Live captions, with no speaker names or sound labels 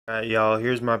Alright, y'all,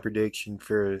 here's my prediction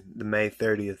for the May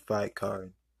 30th fight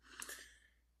card.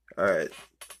 Alright,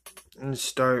 I'm gonna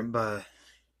start by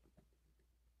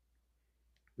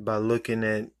looking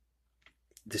at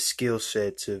the skill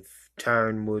sets of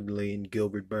TYRON Woodley and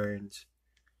Gilbert Burns.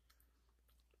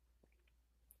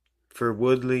 For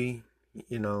Woodley,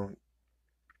 you know,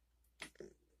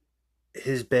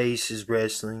 his base is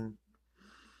wrestling.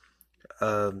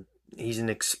 He's an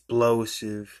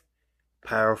explosive,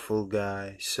 powerful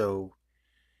guy, so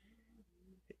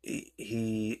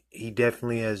he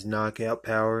definitely has knockout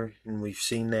power, and we've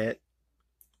seen that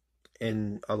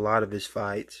in a lot of his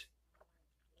fights.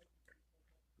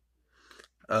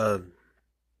 Um,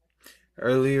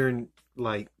 Earlier,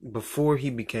 like before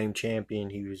he became champion,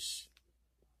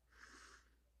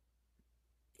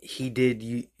 he did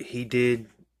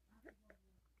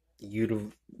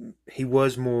util he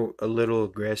was more a little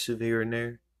aggressive here and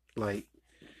there. Like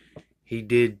he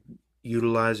did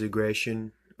utilize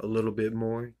aggression a little bit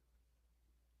more,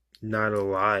 not a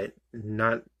lot,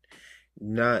 not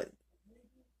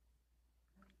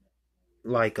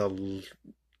like a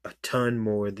ton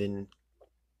more than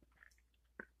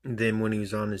when he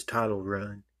was on his title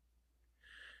run.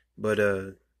 But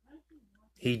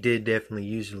he did definitely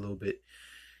use it a little bit.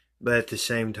 But at the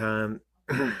same time,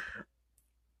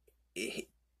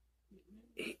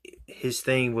 his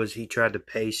thing was he tried to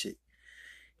pace it.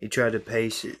 He tried to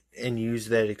pace it and use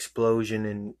that explosion,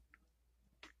 and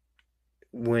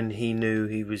when he knew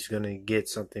he was going to get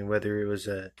something, whether it was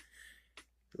a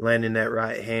landing that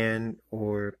right hand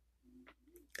or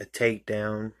a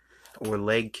takedown or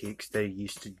leg kicks that he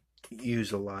used to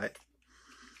use a lot.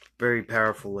 Very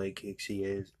powerful leg kicks he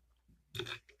is.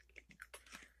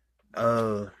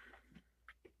 But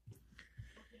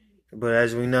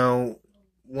as we know,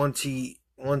 once he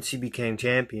became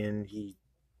champion, he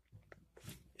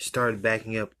started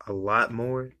backing up a lot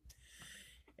more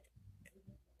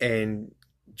and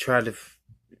tried to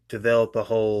develop a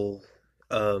whole.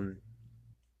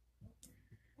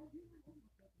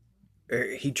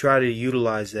 He tried to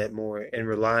utilize that more and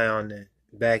rely on the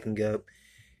backing up,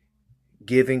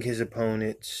 giving his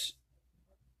opponents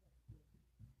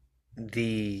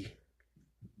the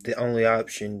only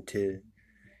option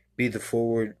be the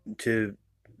forward to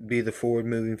be the forward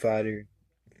moving fighter,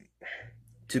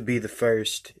 to be the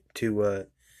first to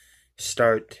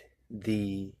start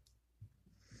the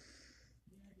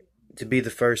to be the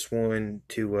first one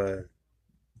to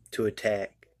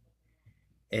attack,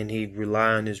 and he'd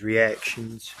rely on his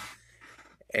reactions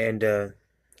and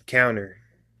counter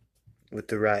with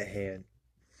the right hand,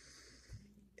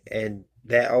 and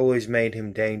that always made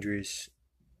him dangerous.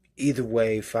 Either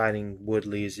way, fighting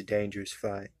Woodley is a dangerous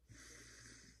fight.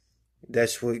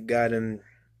 That's what got him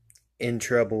in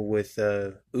trouble with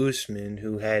Usman,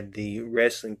 who had the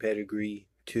wrestling pedigree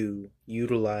to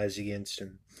utilize against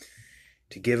him,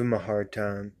 to give him a hard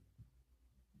time.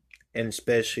 And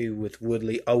especially with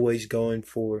Woodley always going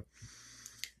for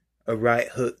a right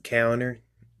hook counter.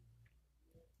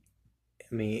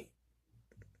 I mean,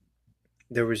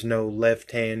 there was no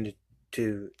left hand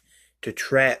to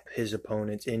trap his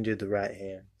opponents into the right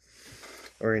hand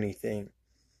or anything.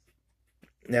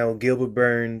 Now, Gilbert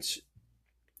Burns,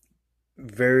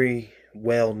 very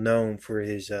well known for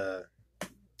his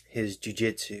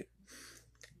jiu-jitsu.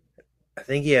 I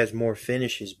think he has more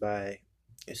finishes by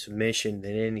submission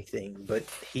than anything, but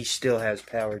he still has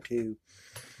power too.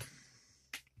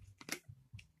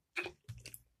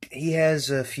 He has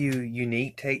a few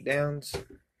unique takedowns,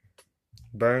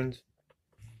 Burns,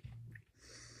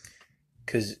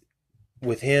 because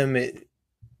with him,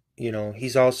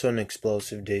 he's also an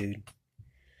explosive dude.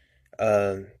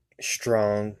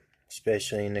 Strong,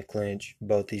 especially in the clinch.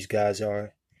 Both these guys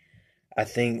are. I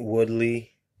think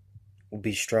Woodley will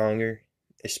be stronger,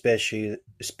 especially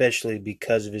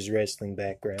because of his wrestling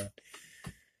background.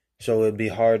 So it'd be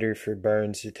harder for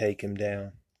Burns to take him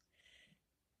down.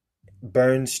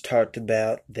 Burns talked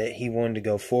about that he wanted to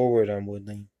go forward on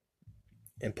Woodley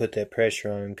and put that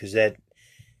pressure on him, because there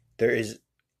is,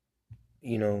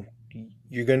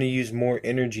 you're going to use more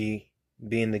energy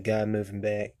being the guy moving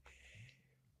back.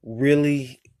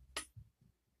 Really,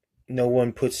 the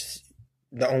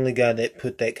only guy that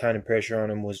put that kind of pressure on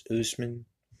him was Usman,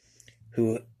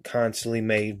 who constantly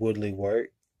made Woodley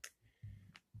work.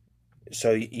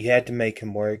 So you had to make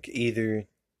him work. Either,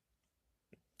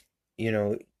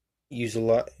 use a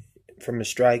lot, from a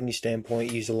striking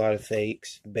standpoint, use a lot of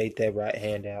fakes, bait that right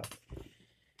hand out,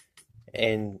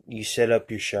 and you set up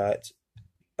your shots.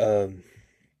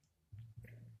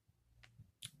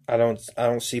 I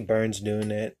don't see Burns doing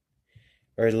that,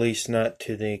 or at least not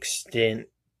to the extent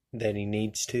that he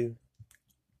needs to.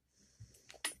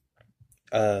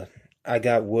 Uh, I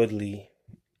got Woodley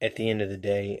at the end of the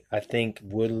day. I think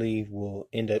Woodley will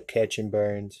end up catching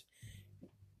Burns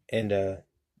and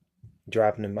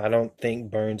dropping him. I don't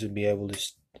think Burns would be able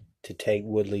to take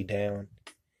Woodley down.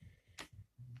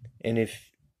 And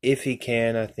if he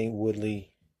can, I think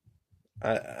Woodley.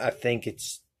 I think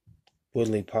it's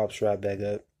Woodley pops right back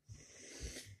up.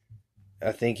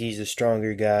 I think he's a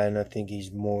stronger guy, and I think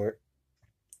he's more.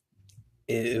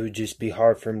 It would just be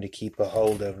hard for him to keep a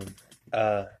hold of him.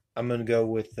 I'm gonna go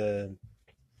with the.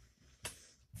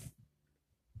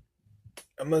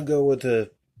 I'm gonna go with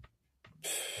the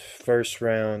first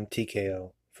round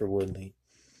TKO for Woodley.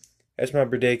 That's my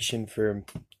prediction for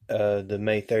the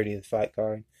May 30th fight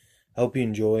card. I hope you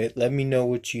enjoy it. Let me know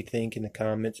what you think in the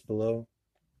comments below.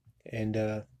 And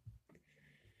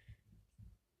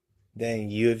dang,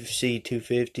 UFC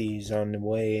 250 is on the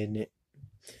way, isn't it?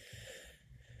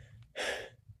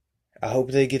 I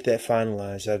hope they get that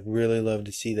finalized. I'd really love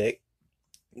to see that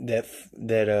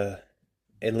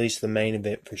at least the main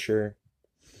event for sure.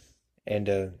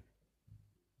 And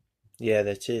yeah,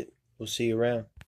 that's it. We'll see you around.